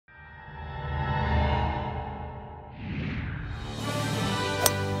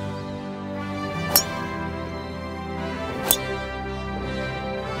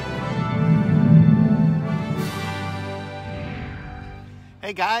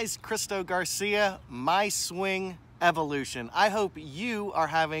Hey guys, Christo Garcia, My Swing Evolution. I hope you are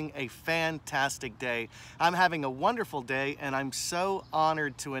having a fantastic day. I'm having a wonderful day, and I'm so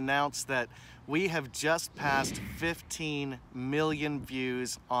honored to announce that we have just passed 15 million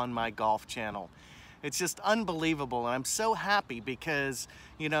views on my golf channel. It's just unbelievable, and I'm so happy because,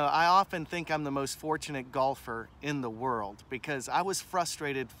 you know, I often think I'm the most fortunate golfer in the world because I was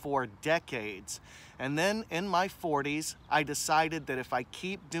frustrated for decades. And then in my 40s, I decided that if I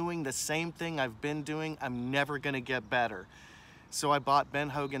keep doing the same thing I've been doing, I'm never gonna get better. So I bought Ben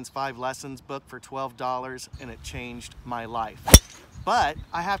Hogan's 5 Lessons book for $12, and it changed my life. But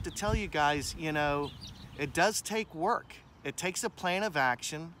I have to tell you guys, you know, it does take work. It takes a plan of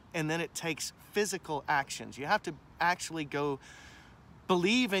action, and then it takes physical actions. You have to actually go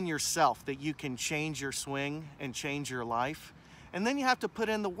believe in yourself that you can change your swing and change your life. And then you have to put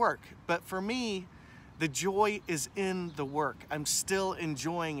in the work. But for me, the joy is in the work. I'm still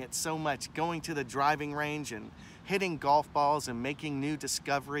enjoying it so much, going to the driving range and hitting golf balls and making new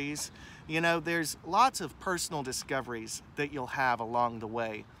discoveries. You know, there's lots of personal discoveries that you'll have along the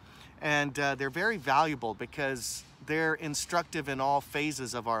way. And they're very valuable because they're instructive in all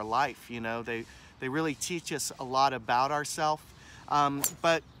phases of our life. You know, they really teach us a lot about ourselves.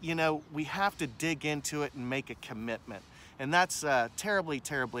 But, you know, we have to dig into it and make a commitment. And that's terribly,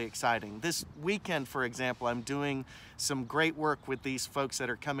 terribly exciting. This weekend, for example, I'm doing some great work with these folks that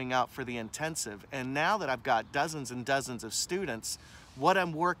are coming out for the intensive. And now that I've got dozens and dozens of students, what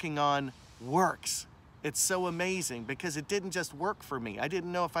I'm working on works. It's so amazing because it didn't just work for me. I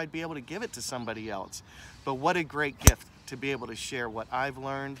didn't know if I'd be able to give it to somebody else. But what a great gift to be able to share what I've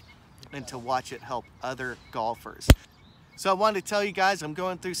learned and to watch it help other golfers. So I wanted to tell you guys, I'm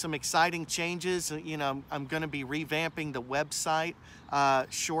going through some exciting changes. You know, I'm going to be revamping the website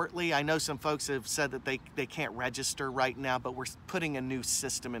shortly. I know some folks have said that they can't register right now, but we're putting a new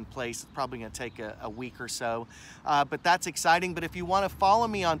system in place. It's probably going to take a week or so, but that's exciting. But if you want to follow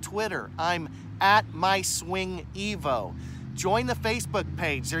me on Twitter, I'm at MySwingEvo. Join the Facebook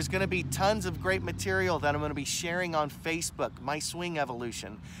page. There's going to be tons of great material that I'm going to be sharing on Facebook, My Swing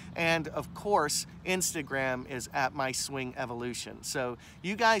Evolution. And of course, Instagram is at My Swing Evolution. So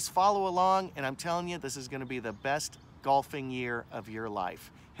you guys follow along, and I'm telling you, this is going to be the best golfing year of your life.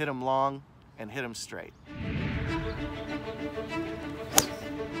 Hit 'em long and hit 'em straight.